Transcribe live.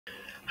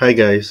Hi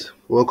guys,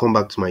 welcome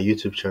back to my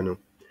YouTube channel.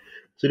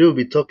 Today we'll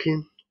be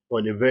talking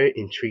on a very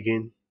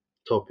intriguing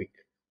topic,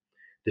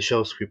 the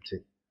shell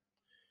scripting.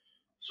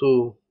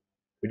 So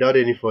without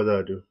any further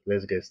ado,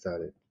 let's get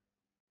started.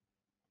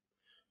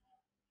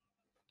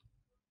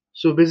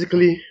 So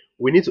basically,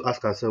 we need to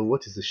ask ourselves,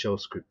 what is a shell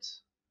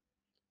script?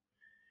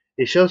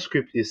 A shell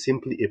script is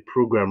simply a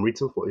program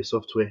written for a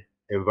software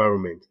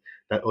environment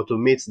that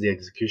automates the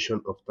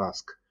execution of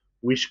tasks,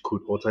 which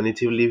could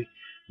alternatively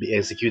be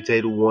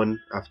executed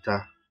one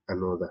after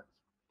another.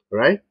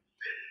 Right?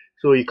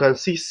 So you can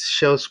see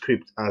shell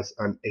script as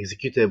an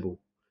executable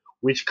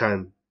which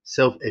can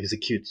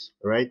self-execute,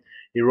 right?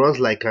 It runs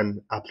like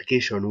an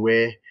application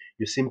where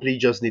you simply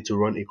just need to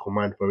run a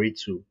command for it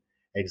to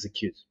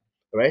execute,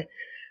 right?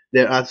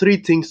 There are three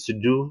things to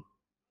do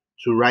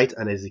to write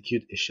and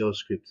execute a shell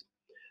script.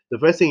 The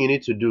first thing you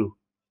need to do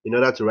in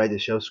order to write a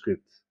shell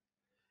script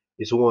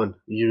is one,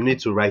 you need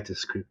to write a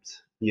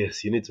script.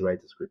 Yes, you need to write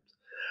a script.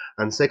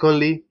 And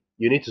secondly,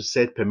 you need to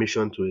set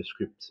permission to a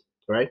script,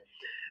 right?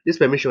 This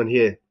permission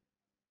here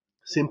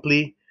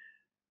simply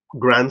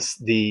grants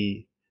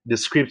the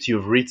script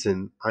you've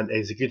written an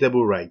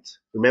executable right.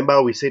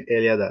 Remember we said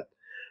earlier that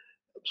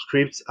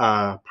scripts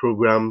are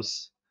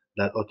programs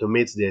that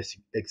automate the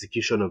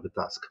execution of the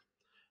task.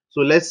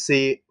 So let's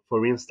say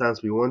for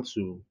instance we want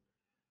to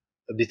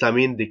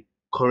determine the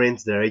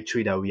current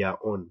directory that we are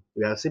on.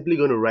 We are simply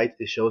going to write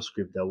a shell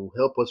script that will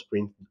help us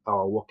print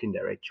our working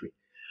directory.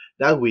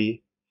 That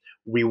way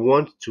we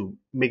want to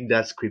make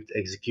that script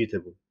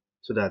executable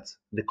so that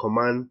the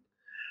command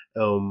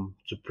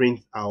to print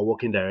our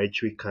working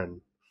directory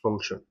can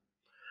function,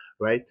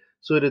 right?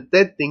 So the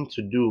third thing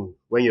to do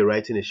when you're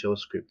writing a shell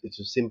script is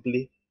to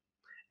simply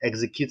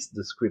execute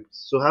the script.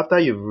 So after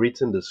you've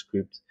written the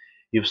script,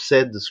 you've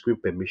set the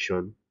script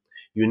permission,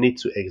 you need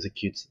to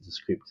execute the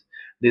script.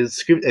 The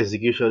script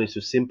execution is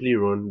to simply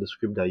run the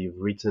script that you've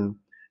written,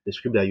 the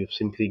script that you've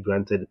simply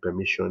granted the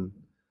permission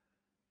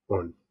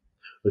on.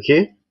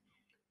 Okay?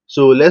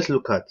 So let's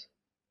look at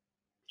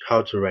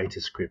how to write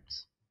a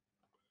script.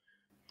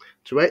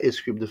 To write a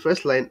script, the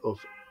first line of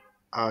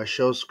our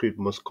shell script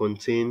must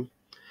contain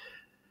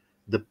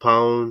the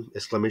pound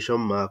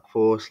exclamation mark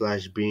forward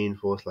slash bin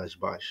forward slash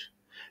bash.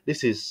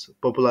 This is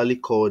popularly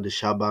called the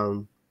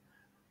shebang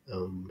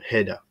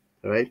header.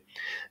 All right.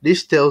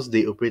 This tells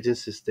the operating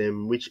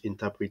system which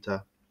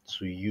interpreter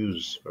to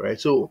use. All right.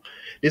 So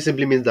this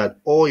simply means that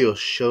all your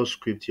shell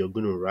script you're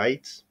going to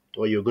write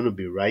or you're going to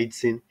be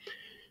writing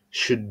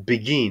should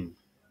begin.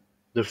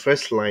 The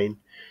first line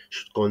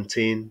should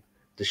contain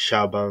the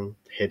shebang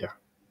header.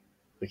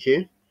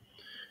 Okay.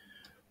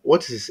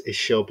 What is a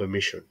shell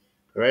permission?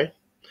 All right.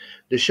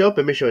 The shell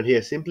permission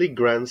here simply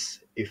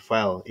grants a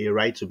file a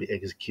right to be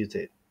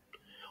executed,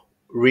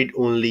 read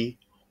only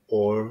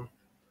or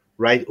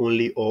write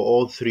only or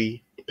all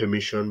three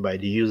permission by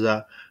the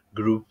user,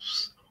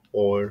 groups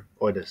or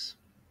others.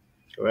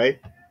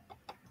 Alright?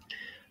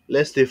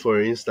 Let's say for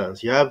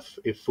instance you have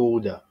a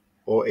folder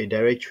or a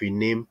directory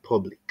named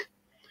public.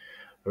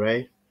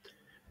 Right?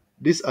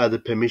 These are the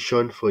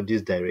permission for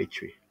this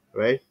directory.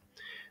 Right?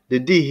 The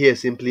D here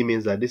simply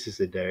means that this is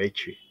a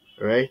directory.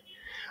 Right?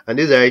 And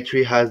this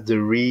directory has the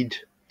read,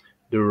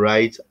 the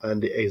write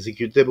and the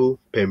executable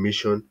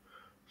permission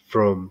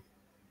from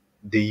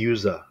the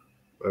user,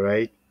 all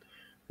right,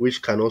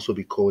 which can also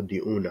be called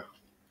the owner,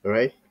 all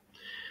right.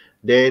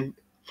 Then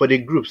for the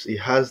groups, it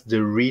has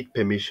the read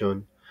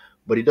permission,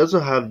 but it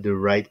doesn't have the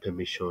write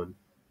permission,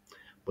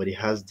 but it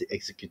has the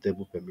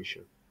executable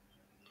permission,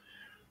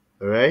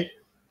 all right.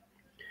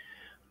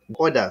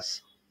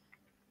 Others,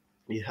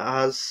 it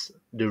has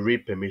the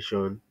read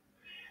permission,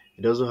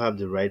 it doesn't have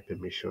the write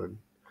permission,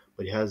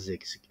 but it has the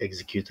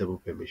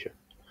executable permission.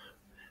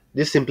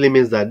 This simply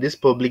means that this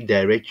public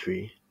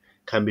directory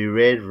can be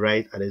read,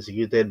 write, and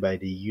executed by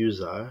the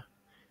user.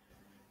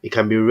 It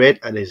can be read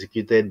and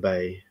executed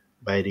by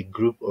the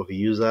group of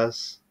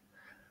users,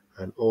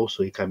 and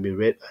also it can be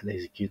read and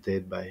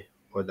executed by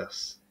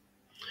others.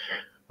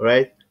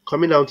 Alright,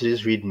 coming down to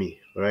this readme,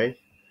 right?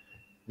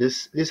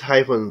 This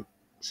hyphen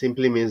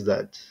simply means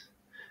that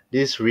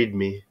this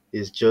readme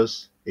is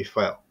just a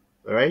file.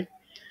 Alright,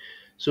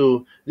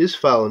 so this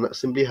file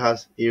simply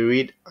has a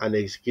read and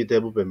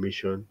executable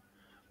permission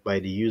by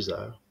the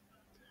user.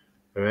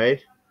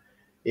 Alright,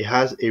 it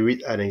has a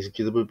read and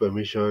executable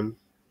permission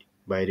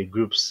by the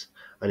groups,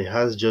 and it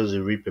has just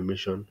a read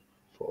permission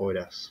for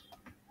others.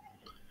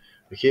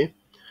 Okay,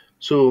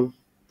 so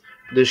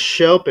the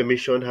shell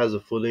permission has the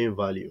following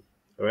value.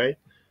 All right,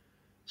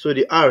 so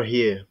the R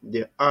here,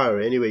 the R,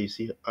 anyway you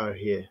see R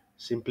here,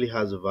 simply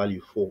has a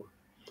value 4. All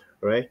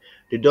right,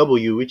 the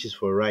W, which is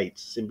for write,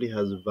 simply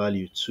has a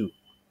value 2,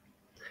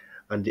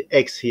 and the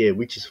X here,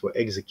 which is for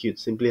execute,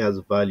 simply has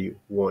a value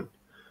 1.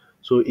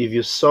 So if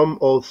you sum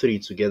all three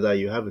together,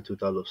 you have a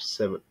total of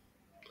 7.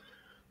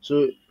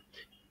 So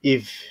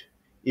if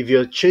if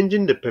you're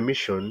changing the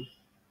permission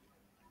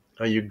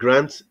and you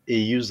grant a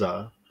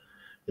user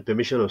the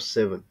permission of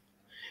 7,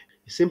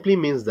 it simply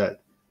means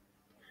that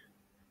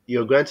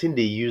you're granting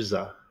the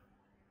user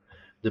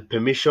the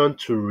permission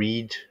to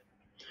read,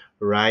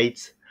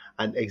 write,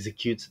 and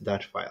execute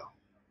that file.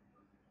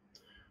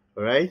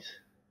 All right.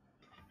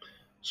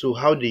 So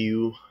how do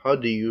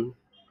you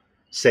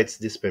set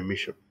this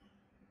permission?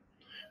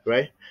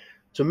 Right.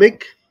 To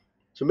make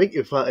to make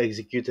a file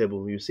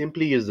executable, you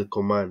simply use the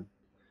command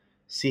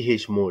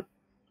chmod,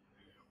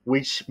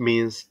 which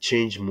means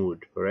change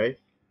mode. All right.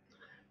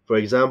 For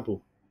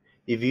example,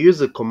 if you use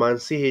the command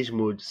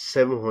chmod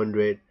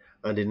 700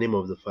 and the name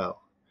of the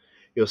file,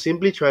 you're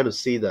simply trying to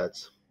say that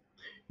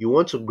you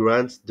want to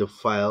grant the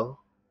file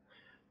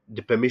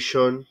the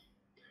permission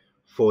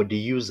for the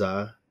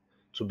user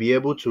to be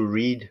able to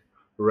read,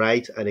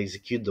 write, and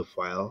execute the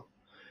file,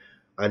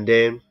 and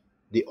then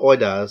the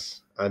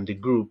others and the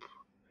group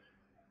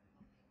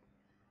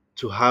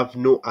to have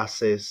no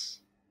access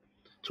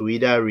to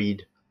either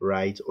read,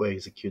 write, or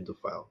execute the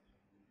file.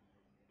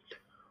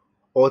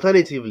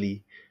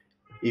 Alternatively,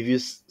 if you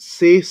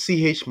say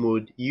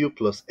chmod u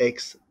plus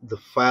x the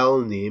file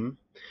name,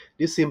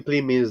 this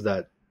simply means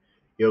that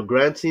you're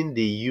granting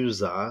the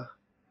user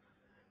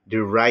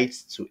the right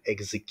to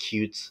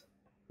execute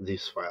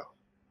this file.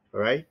 All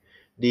right.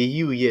 The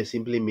U here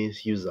simply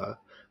means user,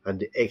 and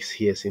the X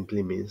here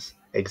simply means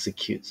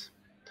execute.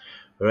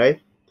 All right.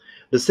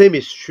 The same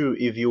is true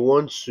if you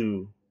want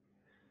to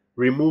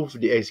remove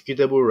the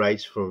executable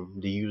rights from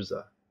the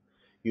user.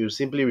 You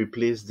simply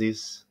replace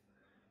this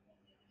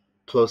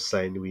plus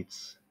sign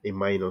with a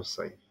minus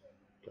sign.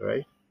 All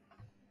right.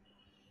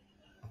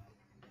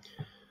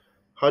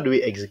 How do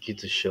we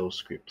execute a shell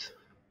script?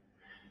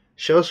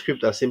 Shell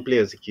scripts are simply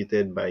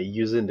executed by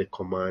using the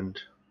command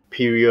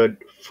period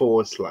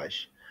forward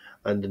slash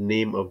and the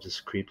name of the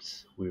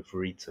script we've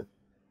written.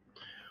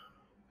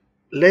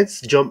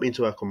 Let's jump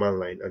into our command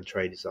line and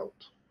try this out.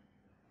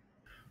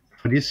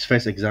 For this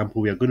first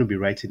example, we are going to be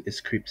writing a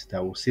script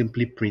that will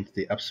simply print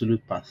the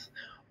absolute path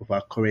of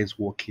our current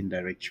working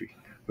directory,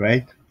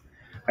 right?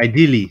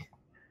 Ideally,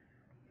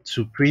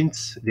 to print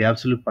the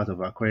absolute path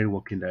of our current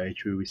working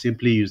directory, we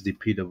simply use the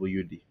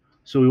pwd.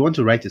 So we want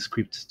to write a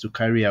script to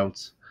carry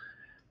out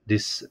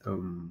this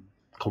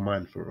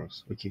command for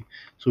us. Okay,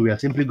 so we are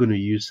simply going to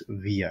use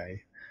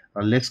vi,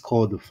 and let's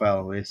call the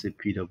file, let's say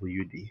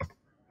pwd,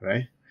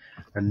 right?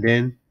 And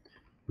then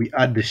we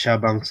add the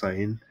shebang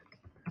sign,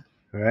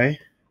 right?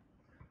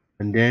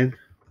 And then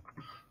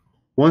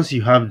once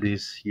you have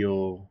this,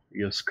 your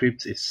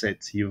script is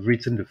set. You've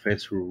written the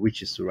first rule,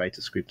 which is to write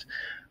a script,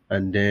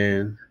 and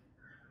then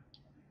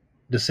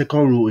the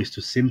second rule is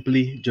to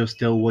simply just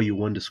tell what you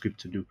want the script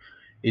to do.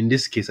 In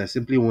this case, I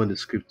simply want the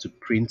script to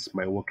print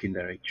my working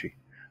directory.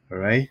 All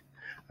right,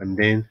 and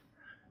then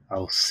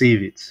I'll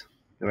save it.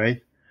 All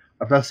right.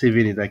 After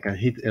saving it, I can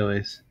hit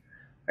ls.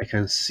 I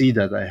can see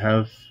that I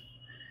have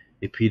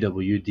a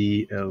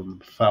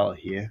pwd file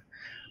here.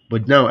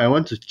 But now I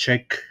want to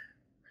check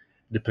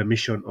the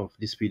permission of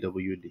this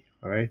pwd.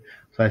 All right.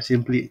 So I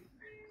simply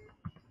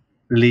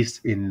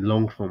list in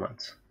long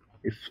format.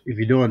 If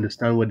you don't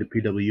understand what the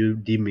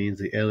pwd means,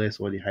 the ls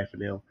or the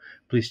hyphen l,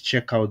 please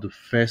check out the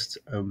first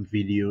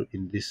video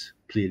in this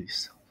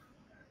playlist.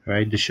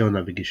 Right, the shell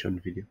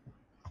navigation video.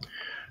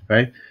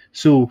 Right.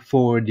 So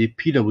for the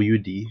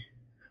pwd,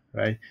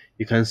 right,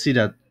 you can see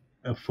that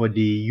for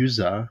the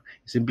user,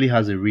 it simply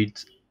has a read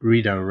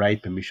and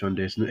write permission.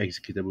 There's no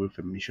executable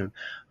permission,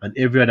 and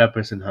every other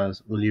person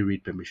has only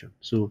read permission.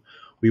 So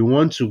we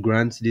want to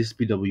grant this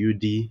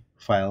pwd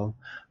file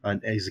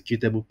an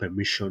executable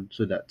permission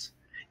so that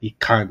it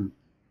can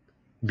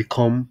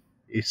become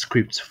a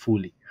script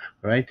fully.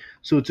 Right.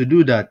 So to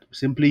do that,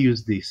 simply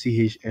use the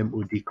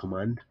chmod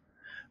command,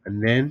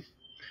 and then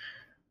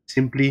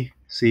simply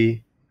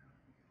say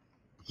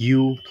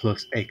u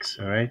plus x.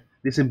 All right.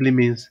 This simply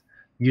means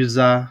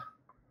user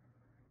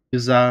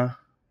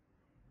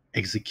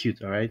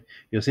execute. All right,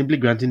 you're simply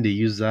granting the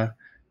user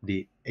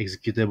the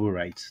executable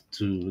rights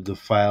to the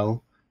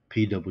file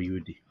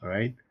pwd. All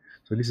right,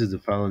 so this is the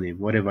file name.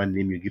 Whatever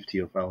name you give to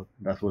your file,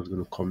 that's what's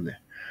going to come there.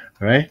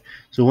 All right,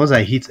 so once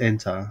I hit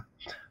enter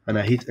and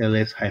I hit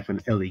ls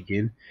hyphen l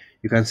again,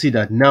 you can see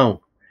that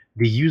now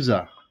the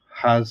user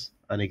has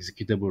an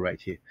executable right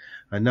here,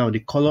 and now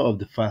the color of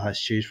the file has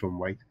changed from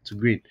white to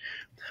green.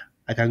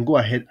 I can go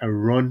ahead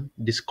and run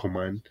this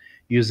command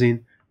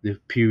using the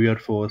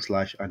period forward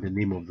slash and the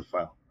name of the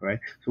file. Right.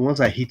 So once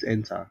I hit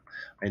enter,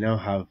 I now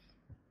have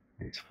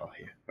this file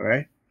here. All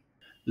right.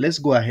 Let's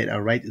go ahead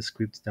and write a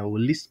script that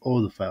will list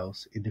all the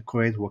files in the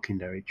current working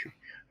directory.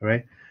 All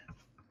right.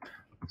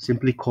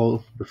 Simply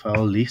call the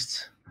file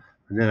list,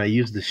 and then I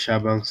use the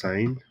shebang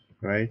sign,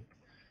 right,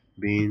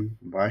 bin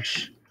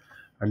bash,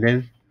 and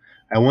then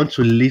I want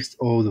to list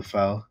all the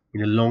file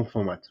in a long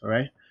format. All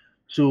right.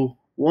 So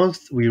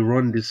once we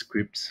run this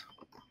script,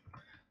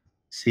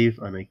 save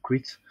and I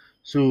quit.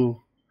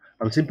 So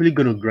I'm simply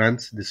going to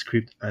grant the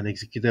script an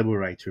executable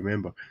right,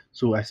 remember.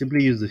 So I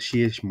simply use the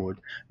chmod.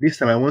 This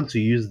time I want to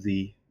use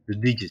the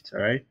digit,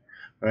 all right?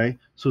 All right.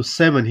 So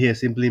 7 here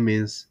simply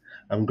means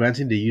I'm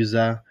granting the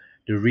user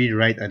the read,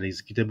 write, and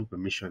executable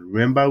permission.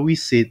 Remember, we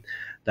said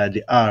that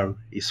the R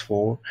is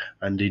 4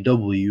 and the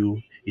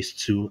W is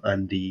 2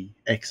 and the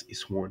x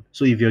is 1.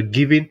 So if you're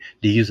giving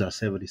the user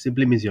 7, it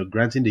simply means you're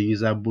granting the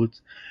user both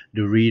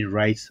the read,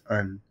 write,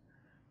 and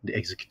the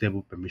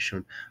executable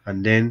permission.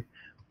 And then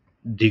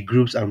the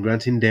groups, I'm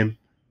granting them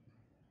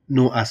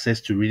no access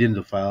to reading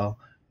the file.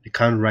 They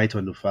can't write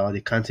on the file.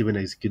 They can't even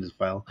execute the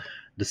file.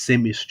 The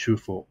same is true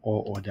for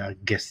all other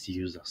guest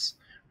users,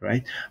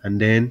 right? And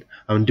then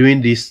I'm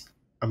doing this,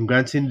 I'm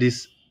granting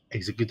this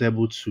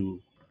executable to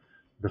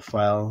the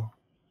file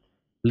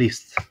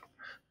list.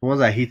 Once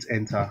I hit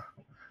enter,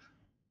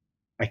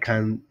 I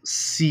can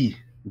see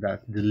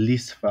that the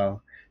list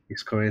file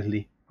is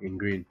currently in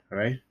green,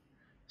 right?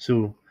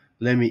 So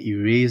let me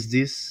erase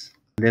this.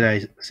 Then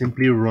I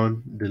simply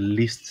run the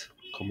list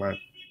command.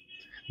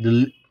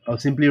 I'll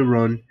simply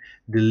run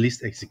the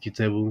list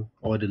executable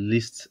or the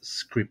list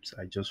script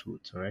I just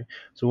wrote. All right.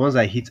 So once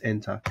I hit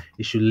enter,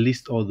 it should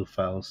list all the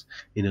files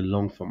in a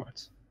long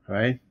format. All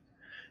right.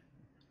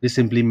 This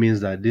simply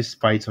means that this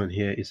Python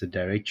here is a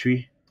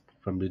directory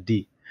from the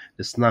D.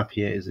 The snap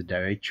here is a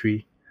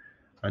directory,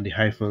 and the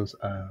hyphens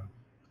are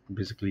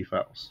basically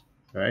files.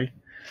 All right.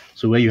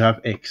 So where you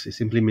have X, it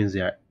simply means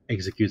they are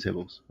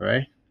executables. All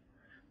right.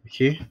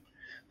 Okay.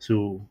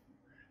 So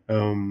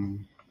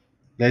um,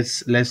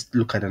 let's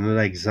look at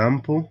another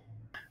example.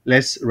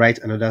 Let's write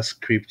another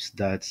script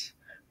that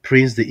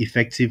prints the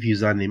effective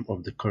username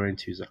of the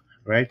current user,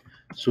 right?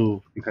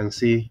 So you can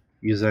say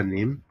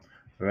username,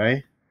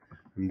 right?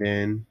 And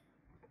then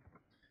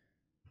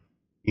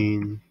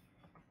in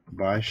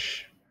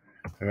bash,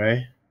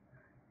 right?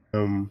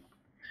 Um,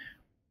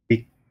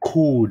 the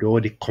code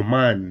or the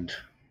command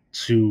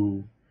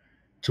to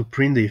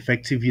print the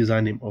effective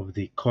username of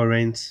the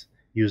current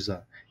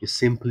user is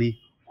simply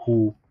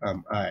who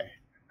am I,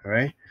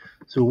 right?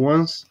 So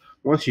once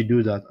you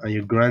do that and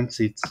you grant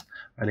it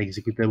an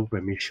executable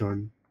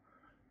permission,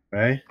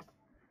 right?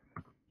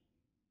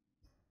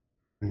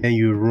 And then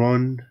you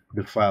run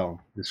the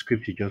file, the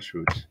script you just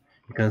wrote,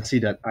 you can see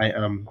that I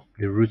am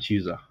the root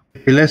user.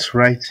 Okay, let's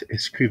write a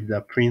script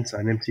that prints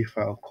an empty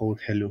file called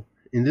hello.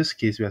 In this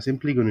case, we are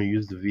simply going to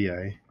use the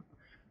vi,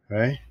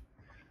 right?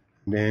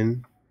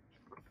 Then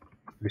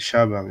the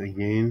shebang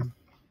again,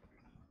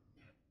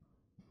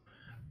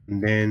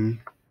 and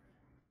then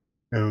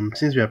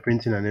since we are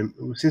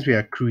since we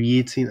are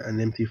creating an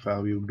empty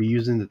file, we will be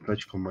using the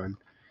touch command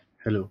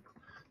hello.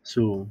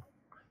 So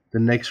the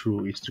next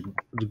rule is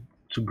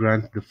to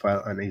grant the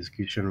file an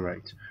execution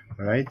right.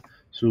 All right.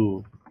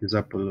 So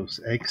user plus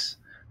x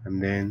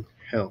and then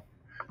hell,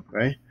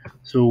 right?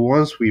 So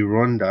once we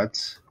run that,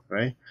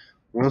 right?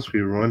 Once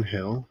we run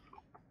hell,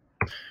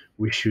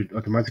 we should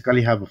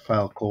automatically have a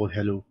file called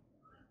hello,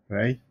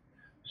 right?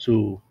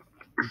 So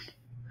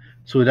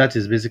that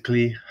is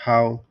basically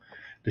how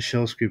the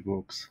shell script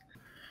works.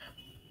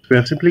 We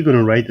are simply going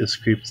to write a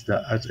script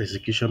that adds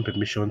execution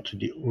permission to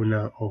the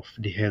owner of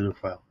the hello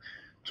file.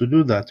 To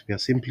do that, we are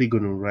simply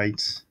going to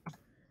write a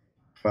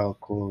file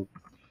called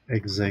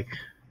exec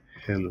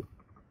hello,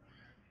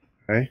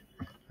 right?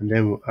 And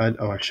then we'll add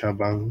our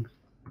shebang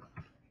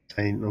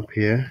sign up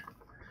here,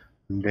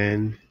 and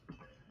then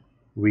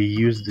we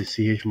use the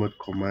chmod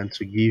command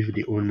to give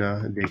the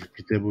owner the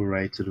executable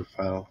right to the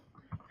file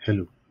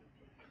hello.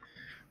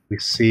 We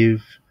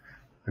save,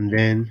 and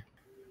then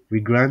we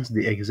grant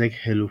the exec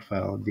hello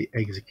file the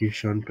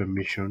execution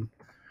permission,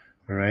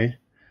 all right?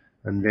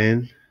 And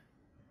then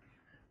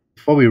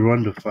before we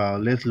run the file,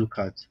 let's look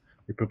at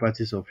the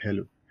properties of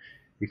hello.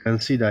 You can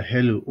see that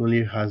hello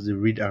only has the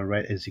read and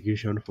write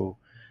execution for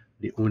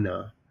the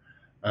owner,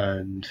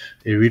 and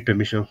a read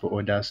permission for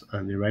others,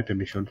 and a read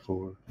permission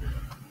for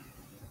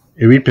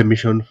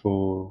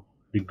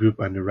the group,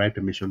 and the write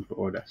permission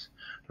for others,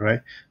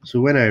 right? So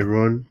when I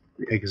run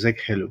the exec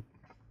hello,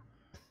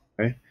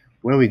 right,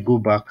 when we go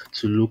back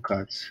to look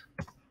at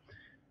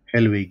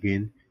hello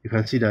again, you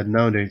can see that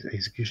now there is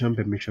execution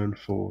permission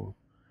for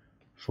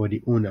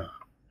the owner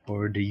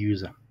or the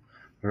user,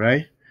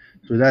 right?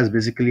 So that's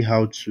basically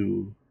how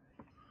to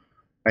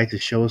write a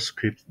shell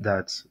script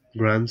that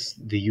grants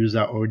the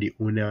user or the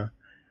owner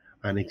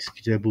an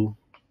executable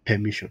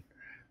permission,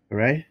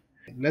 right?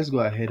 Let's go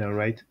ahead and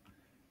write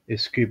a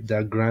script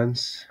that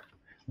grants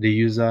the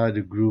user,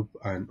 the group,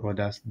 and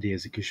others the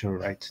execution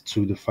right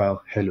to the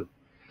file hello.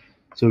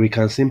 So we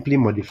can simply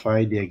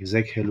modify the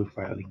exec hello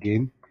file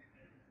again,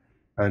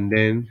 and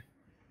then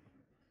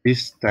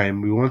this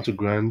time we want to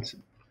grant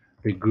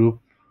the group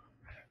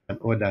and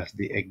others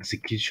the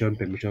execution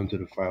permission to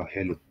the file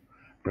hello,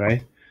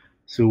 right?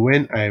 So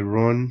when I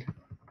run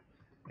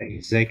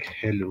exec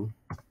hello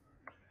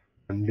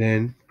and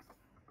then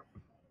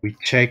we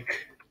check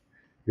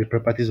the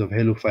properties of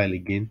hello file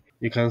again,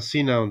 you can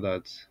see now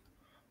that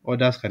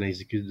others can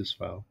execute this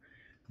file,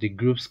 the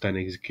groups can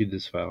execute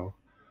this file,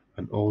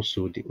 and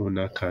also the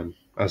owner can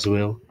as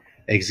well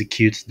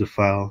execute the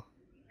file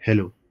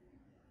hello.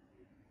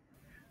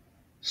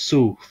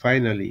 So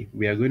finally,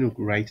 we are going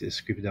to write a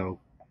script that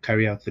will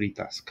carry out three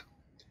tasks.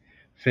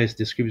 First,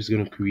 the script is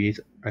going to create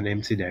an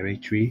empty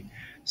directory.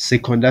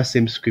 Second, that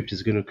same script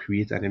is going to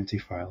create an empty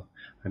file.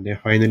 And then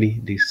finally,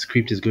 the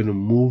script is going to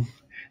move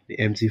the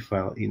empty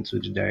file into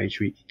the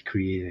directory it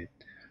created.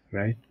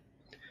 right?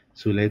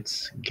 So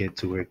let's get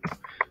to work.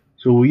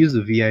 So we'll use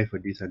the vi for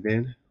this, and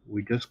then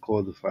we just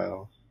call the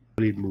file,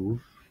 call it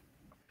move,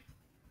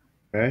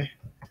 right?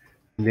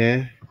 And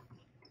then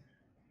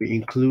we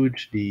include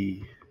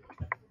the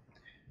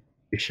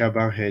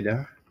Shaban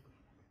header.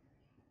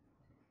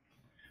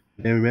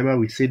 Then remember,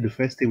 we said the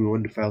first thing we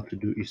want the file to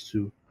do is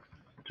to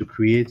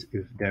create a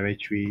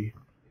directory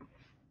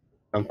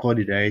and call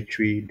the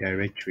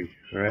directory,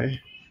 right?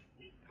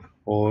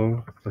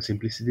 Or for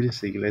simplicity's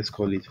sake, let's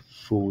call it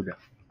folder,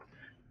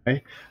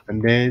 right?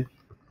 And then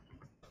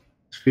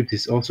script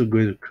is also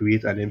going to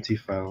create an empty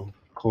file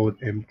called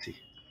empty,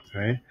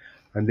 right?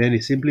 And then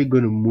it's simply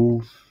going to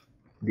move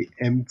the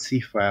empty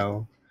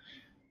file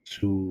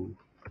to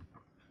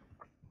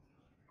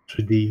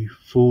the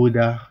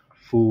folder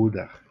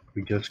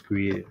we just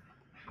created,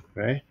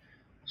 right?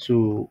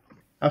 So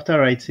after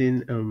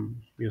writing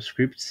your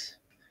scripts,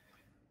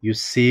 you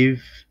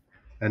save,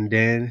 and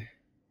then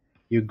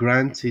you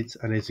grant it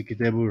an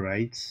executable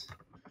rights,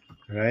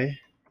 right?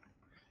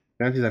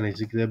 Grant it an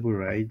executable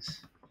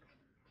rights,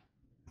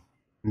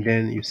 and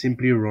then you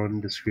simply run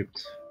the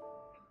script,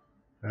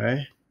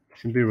 right?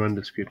 Simply run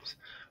the script,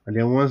 and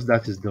then once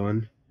that is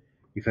done,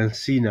 you can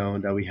see now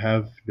that we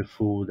have the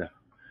folder.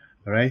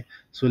 All right,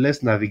 so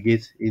let's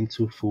navigate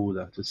into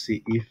folder to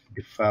see if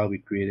the file we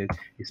created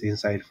is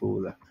inside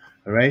folder.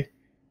 All right,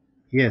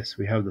 yes,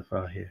 we have the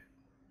file here.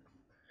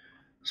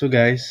 So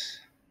guys,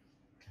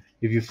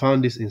 if you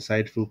found this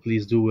insightful,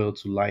 please do well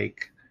to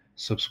like,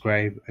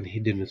 subscribe, and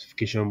hit the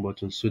notification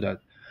button so that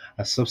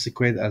as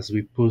subsequent as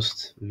we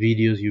post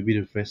videos, you'll be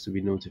the first to be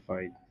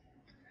notified.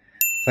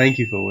 Thank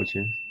you for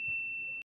watching.